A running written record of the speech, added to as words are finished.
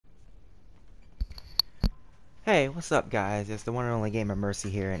Hey, what's up, guys? It's the one and only Gamer Mercy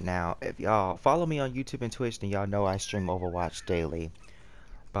here. And now, if y'all follow me on YouTube and Twitch, then y'all know I stream Overwatch daily.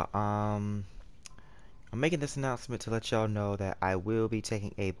 But I'm making this announcement to let y'all know that I will be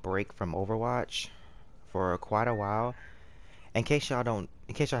taking a break from Overwatch for quite a while. In case y'all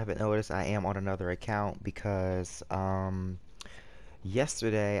haven't noticed, I am on another account because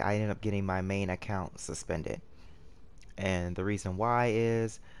yesterday I ended up getting my main account suspended, and the reason why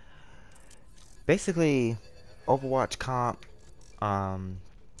is basically Overwatch comp. Um,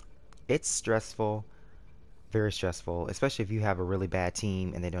 it's stressful. Very stressful, especially if you have a really bad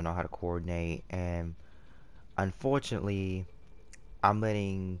team and they don't know how to coordinate. And unfortunately, I'm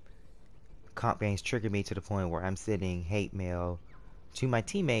letting comp games trigger me to the point where I'm sending hate mail to my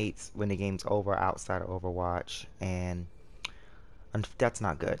teammates when the game's over outside of Overwatch, and that's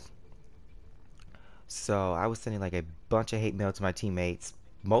not good. So I was sending like a bunch of hate mail to my teammates,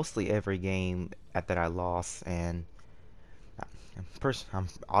 mostly every game that I lost, and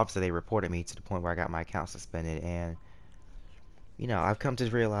obviously they reported me to the point where I got my account suspended. And I've come to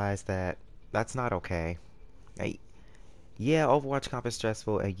realize that that's not okay. Hey, yeah, Overwatch comp is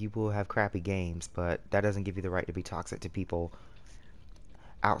stressful and you will have crappy games, but that doesn't give you the right to be toxic to people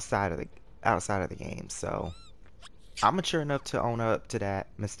outside of the outside of the game. So I'm mature enough to own up to that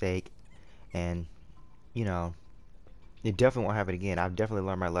mistake, and you know, you definitely won't have it again. I've definitely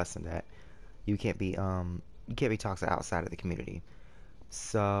learned my lesson that you can't be toxic outside of the community.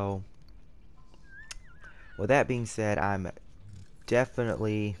 So with that being said, I'm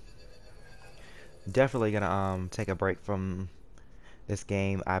definitely definitely gonna take a break from this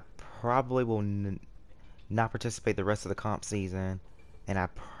game. I probably will not participate the rest of the comp season, and I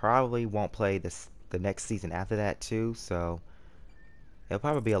probably won't play the next season after that too. So it'll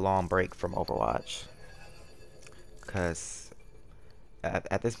probably be a long break from Overwatch, because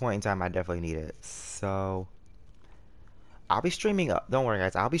at this point in time, I definitely need it. So I'll be streaming. Don't worry,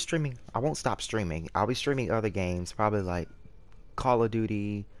 guys. I'll be streaming. I won't stop streaming. I'll be streaming other games, probably like Call of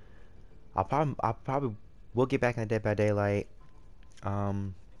Duty. I'll probably will get back in the Dead by Daylight.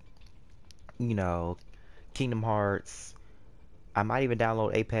 Um, you know, Kingdom Hearts. I might even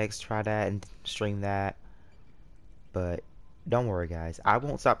download Apex, try that, and stream that. But don't worry, guys. I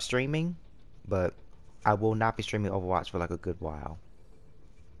won't stop streaming, but I will not be streaming Overwatch for like a good while.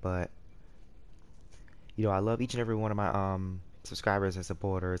 But I love each and every one of my subscribers and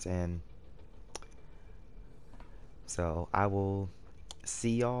supporters, and so I will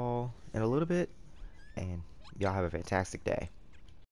see y'all in a little bit, and y'all have a fantastic day.